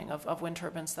monitoring of wind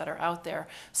turbines that are out there.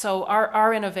 So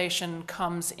our innovation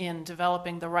comes in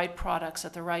developing the right products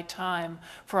at the right time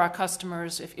for our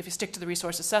customers. If you stick to the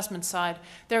resource assessment side,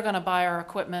 they're going to buy our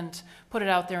equipment, put it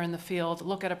out there in the field,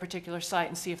 look at a particular site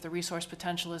and see if the resource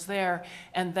potential is there,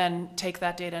 and then take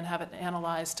that data and have it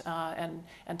analyzed and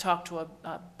talk to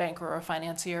a banker or a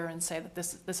financier and say that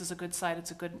this is a good site, it's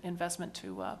a good investment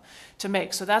to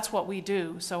make. So that's what we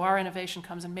do. So our innovation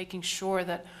comes in making sure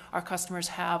that our customers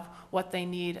have what they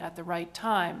need at the right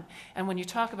time. And when you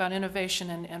talk about innovation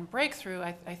and breakthrough,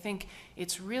 I think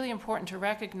it's really important to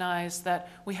recognize that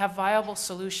we have viable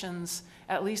solutions,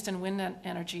 at least in wind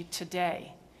energy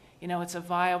today. You know, it's a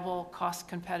viable,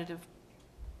 cost-competitive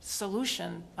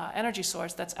solution, energy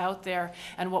source that's out there,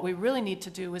 and what we really need to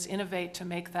do is innovate to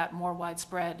make that more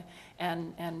widespread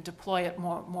and deploy it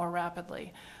more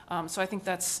rapidly. So I think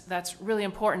that's really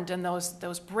important, and those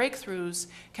breakthroughs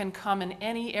can come in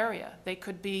any area. They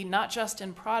could be not just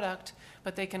in product,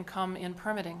 but they can come in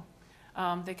permitting.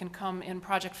 They can come in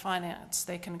project finance.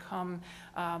 They can come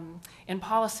in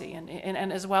policy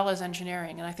and as well as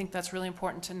engineering. And I think that's really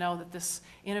important to know that this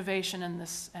innovation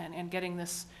and getting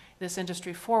this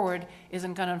industry forward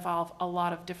isn't going to involve a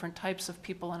lot of different types of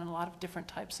people and a lot of different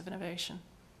types of innovation.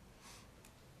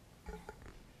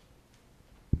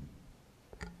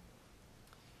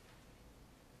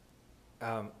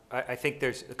 I think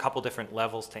there's a couple different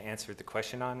levels to answer the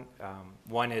question on.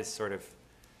 One is sort of,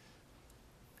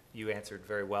 you answered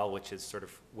very well, which is sort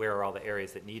of where are all the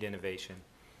areas that need innovation.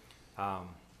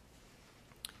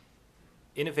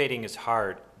 Innovating is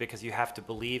hard because you have to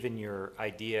believe in your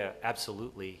idea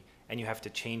absolutely, and you have to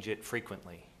change it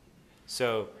frequently.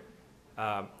 So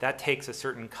that takes a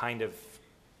certain kind of,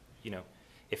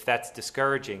 if that's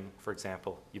discouraging, for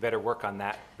example, you better work on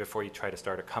that before you try to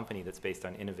start a company that's based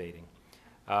on innovating.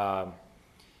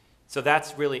 So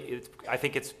that's really, I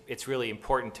think it's really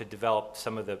important to develop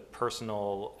some of the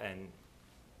personal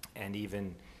and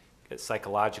even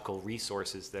psychological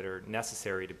resources that are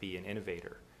necessary to be an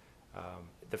innovator.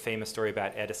 The famous story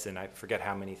about Edison, I forget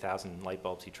how many thousand light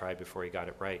bulbs he tried before he got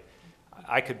it right.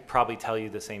 I could probably tell you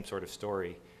the same sort of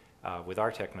story with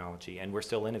our technology, and we're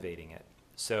still innovating it.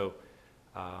 So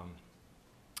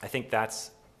I think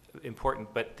that's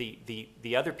important, but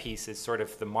the other piece is sort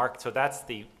of the market. So that's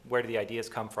where do the ideas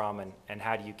come from, and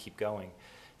how do you keep going?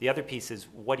 The other piece is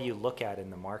what do you look at in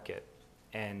the market?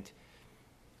 And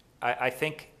I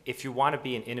think if you want to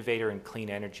be an innovator in clean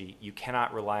energy, you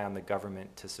cannot rely on the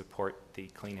government to support the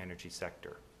clean energy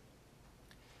sector.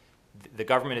 The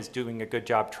government is doing a good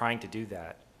job trying to do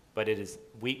that, but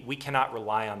we cannot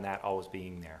rely on that always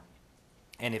being there.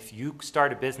 And if you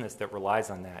start a business that relies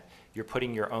on that, you're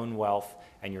putting your own wealth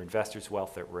and your investors'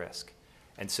 wealth at risk.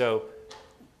 And so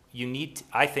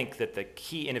I think that the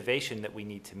key innovation that we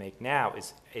need to make now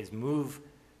is move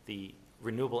the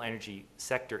renewable energy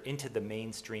sector into the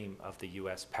mainstream of the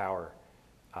U.S. power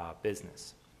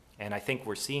business. And I think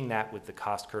we're seeing that with the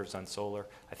cost curves on solar.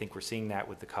 I think we're seeing that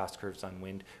with the cost curves on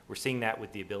wind. We're seeing that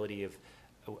with the ability of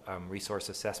resource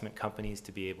assessment companies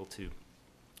to be able to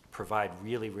provide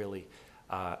really, really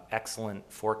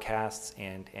excellent forecasts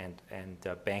and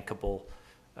bankable,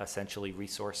 essentially,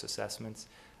 resource assessments.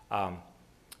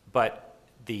 But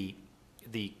the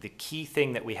key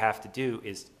thing that we have to do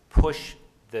is push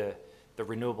the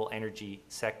renewable energy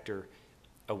sector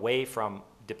away from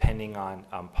depending on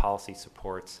policy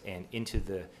supports and into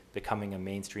becoming a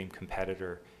mainstream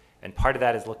competitor. And part of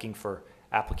that is looking for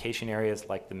application areas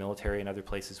like the military and other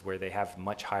places where they have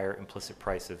much higher implicit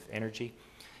price of energy.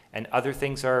 And other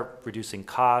things are reducing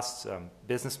costs,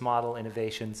 business model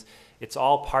innovations. It's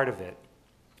all part of it.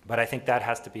 But I think that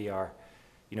has to be our,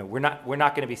 we're not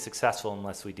going to be successful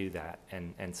unless we do that.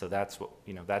 And so that's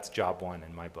that's job one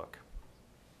in my book.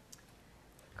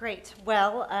 Great.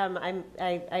 Well,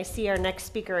 I see our next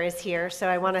speaker is here, so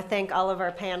I want to thank all of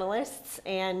our panelists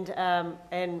and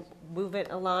move it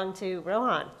along to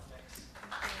Rohan.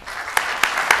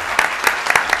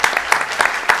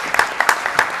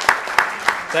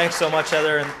 Thanks so much,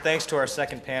 Heather, and thanks to our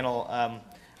second panel.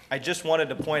 I just wanted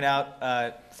to point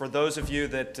out, for those of you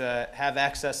that have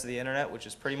access to the internet, which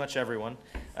is pretty much everyone,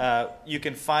 you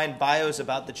can find bios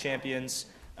about the champions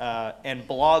and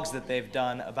blogs that they've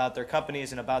done about their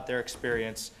companies and about their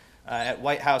experience at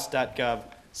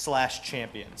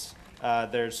whitehouse.gov/champions.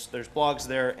 There's blogs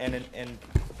there, and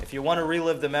if you want to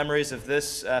relive the memories of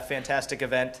this fantastic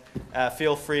event,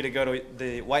 feel free to go to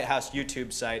the White House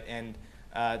YouTube site, and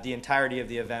the entirety of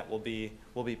the event will be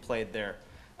played there.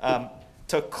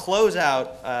 To close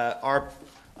out our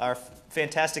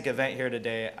fantastic event here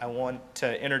today, I want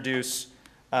to introduce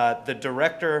the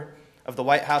Director of the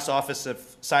White House Office of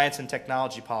Science and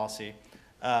Technology Policy,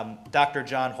 Dr.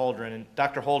 John Holdren. And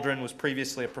Dr. Holdren was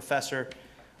previously a professor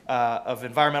of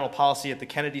environmental policy at the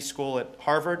Kennedy School at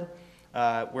Harvard,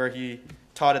 where he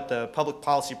taught at the public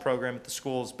policy program at the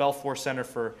school's Belfour Center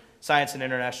for Science and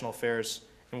International Affairs,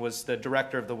 and was the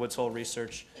director of the Woods Hole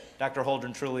Research. Dr.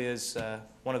 Holdren truly is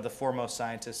one of the foremost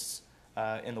scientists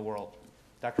in the world.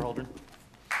 Dr. Holdren.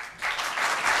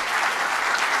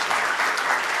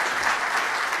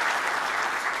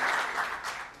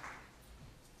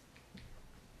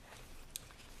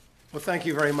 Well, thank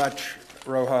you very much,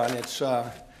 Rohan. It's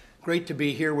great to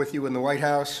be here with you in the White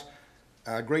House.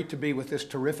 Great to be with this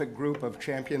terrific group of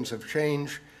champions of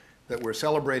change that we're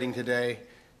celebrating today.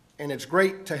 And it's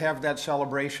great to have that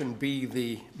celebration be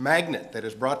the magnet that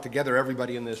has brought together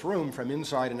everybody in this room from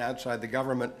inside and outside the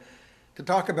government to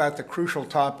talk about the crucial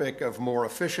topic of more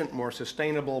efficient, more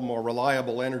sustainable, more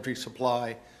reliable energy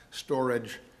supply,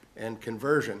 storage, and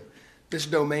conversion. This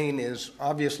domain is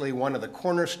obviously one of the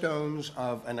cornerstones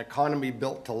of an economy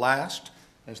built to last,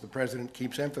 as the President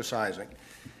keeps emphasizing.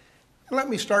 And let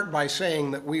me start by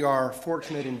saying that we are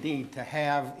fortunate indeed to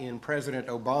have in President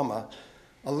Obama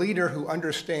a leader who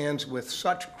understands with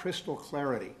such crystal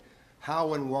clarity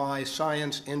how and why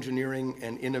science, engineering,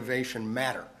 and innovation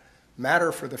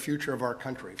matter for the future of our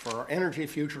country, for our energy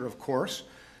future, of course,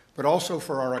 but also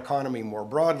for our economy more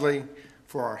broadly,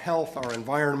 for our health, our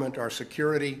environment, our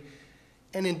security,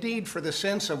 and indeed for the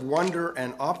sense of wonder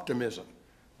and optimism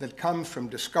that comes from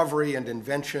discovery and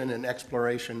invention and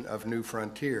exploration of new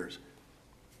frontiers.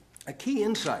 A key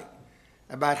insight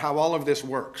about how all of this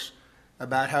works,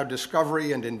 about how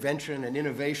discovery and invention and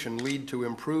innovation lead to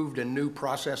improved and new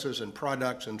processes and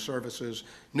products and services,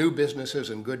 new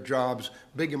businesses and good jobs,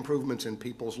 big improvements in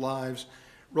people's lives,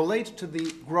 relates to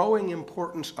the growing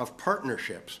importance of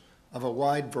partnerships of a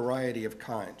wide variety of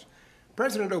kinds.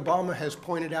 President Obama has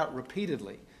pointed out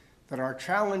repeatedly that our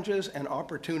challenges and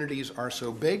opportunities are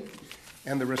so big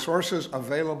and the resources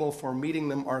available for meeting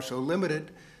them are so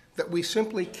limited that we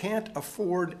simply can't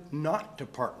afford not to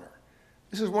partner.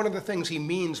 This is one of the things he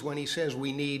means when he says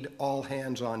we need all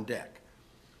hands on deck.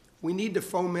 We need to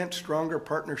foment stronger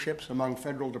partnerships among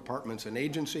federal departments and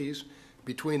agencies,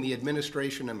 between the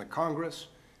administration and the Congress,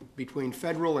 between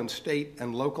federal and state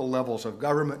and local levels of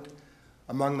government,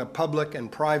 among the public and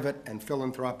private and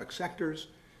philanthropic sectors,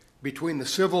 between the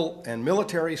civil and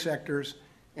military sectors,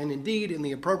 and indeed in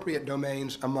the appropriate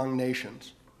domains among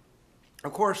nations.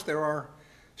 Of course, there are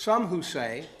some who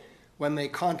say, when they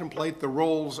contemplate the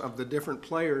roles of the different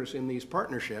players in these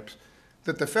partnerships,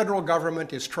 that the federal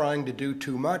government is trying to do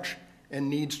too much and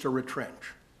needs to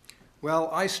retrench. Well,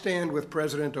 I stand with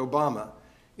President Obama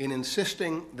in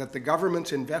insisting that the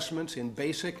government's investments in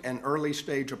basic and early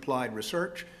stage applied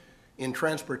research, in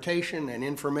transportation and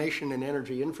information and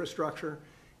energy infrastructure,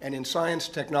 and in science,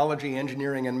 technology,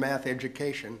 engineering, and math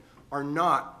education are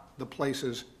not the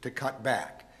places to cut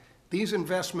back. These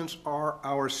investments are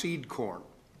our seed corn.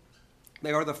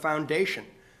 They are the foundation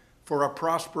for a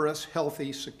prosperous,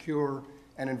 healthy, secure,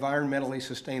 and environmentally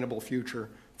sustainable future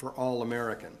for all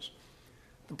Americans.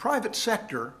 The private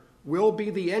sector will be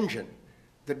the engine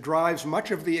that drives much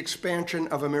of the expansion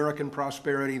of American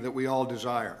prosperity that we all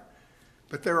desire.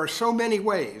 But there are so many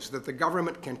ways that the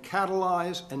government can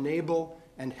catalyze, enable,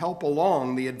 and help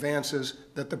along the advances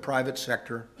that the private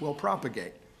sector will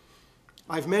propagate.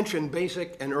 I've mentioned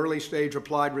basic and early stage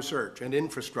applied research and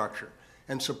infrastructure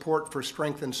and support for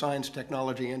strengthened science,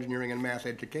 technology, engineering, and math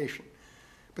education.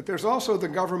 But there's also the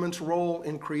government's role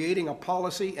in creating a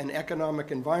policy and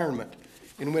economic environment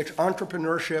in which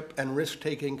entrepreneurship and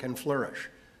risk-taking can flourish,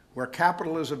 where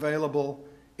capital is available,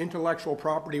 intellectual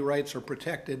property rights are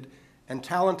protected, and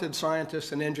talented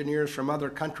scientists and engineers from other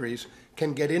countries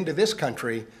can get into this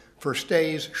country for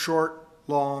stays short,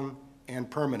 long,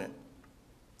 and permanent.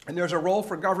 And there's a role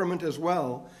for government as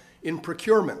well in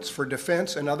procurements for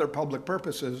defense and other public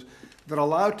purposes that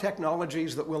allow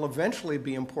technologies that will eventually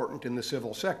be important in the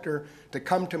civil sector to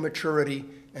come to maturity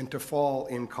and to fall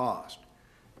in cost.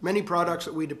 Many products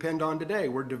that we depend on today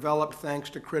were developed thanks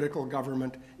to critical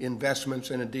government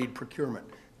investments and indeed procurement.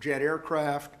 Jet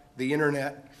aircraft, the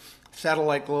internet,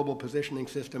 satellite global positioning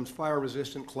systems,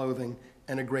 fire-resistant clothing,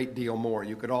 and a great deal more.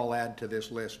 You could all add to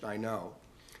this list, I know.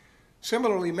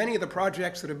 Similarly, many of the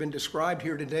projects that have been described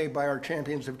here today by our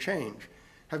champions of change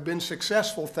have been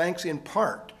successful thanks in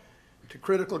part to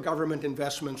critical government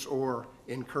investments or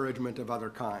encouragement of other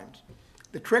kinds.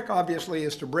 The trick, obviously,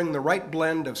 is to bring the right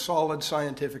blend of solid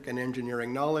scientific and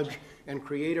engineering knowledge and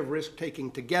creative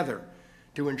risk-taking together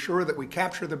to ensure that we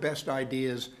capture the best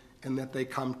ideas and that they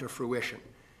come to fruition.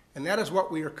 And that is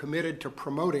what we are committed to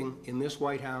promoting in this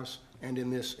White House and in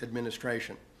this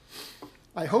administration.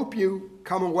 I hope you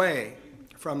come away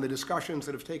from the discussions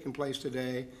that have taken place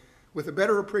today with a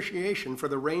better appreciation for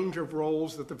the range of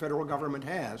roles that the federal government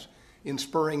has in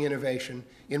spurring innovation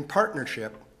in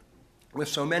partnership with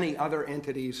so many other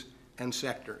entities and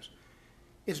sectors.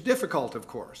 It's difficult, of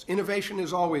course. Innovation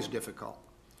is always difficult.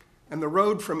 And the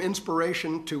road from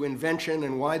inspiration to invention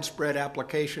and widespread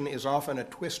application is often a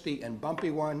twisty and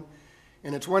bumpy one,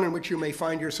 and it's one in which you may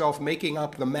find yourself making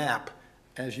up the map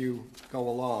as you go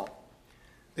along.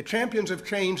 The champions of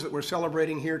change that we're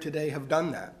celebrating here today have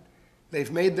done that. They've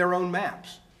made their own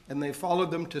maps, and they've followed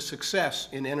them to success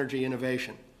in energy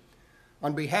innovation.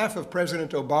 On behalf of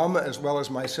President Obama, as well as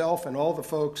myself and all the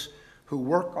folks who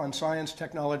work on science,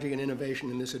 technology, and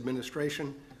innovation in this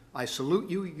administration, I salute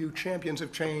you, you champions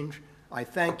of change. I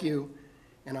thank you,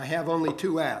 and I have only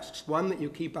two asks. One, that you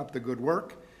keep up the good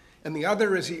work, and the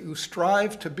other is that you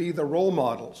strive to be the role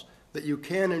models that you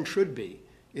can and should be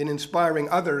in inspiring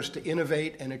others to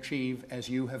innovate and achieve as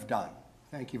you have done.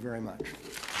 Thank you very much.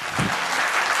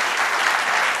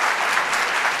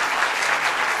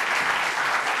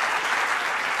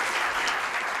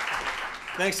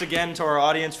 Thanks again to our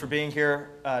audience for being here,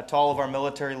 to all of our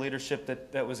military leadership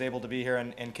that was able to be here,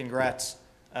 and congrats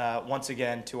once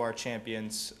again to our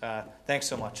champions. Thanks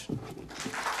so much.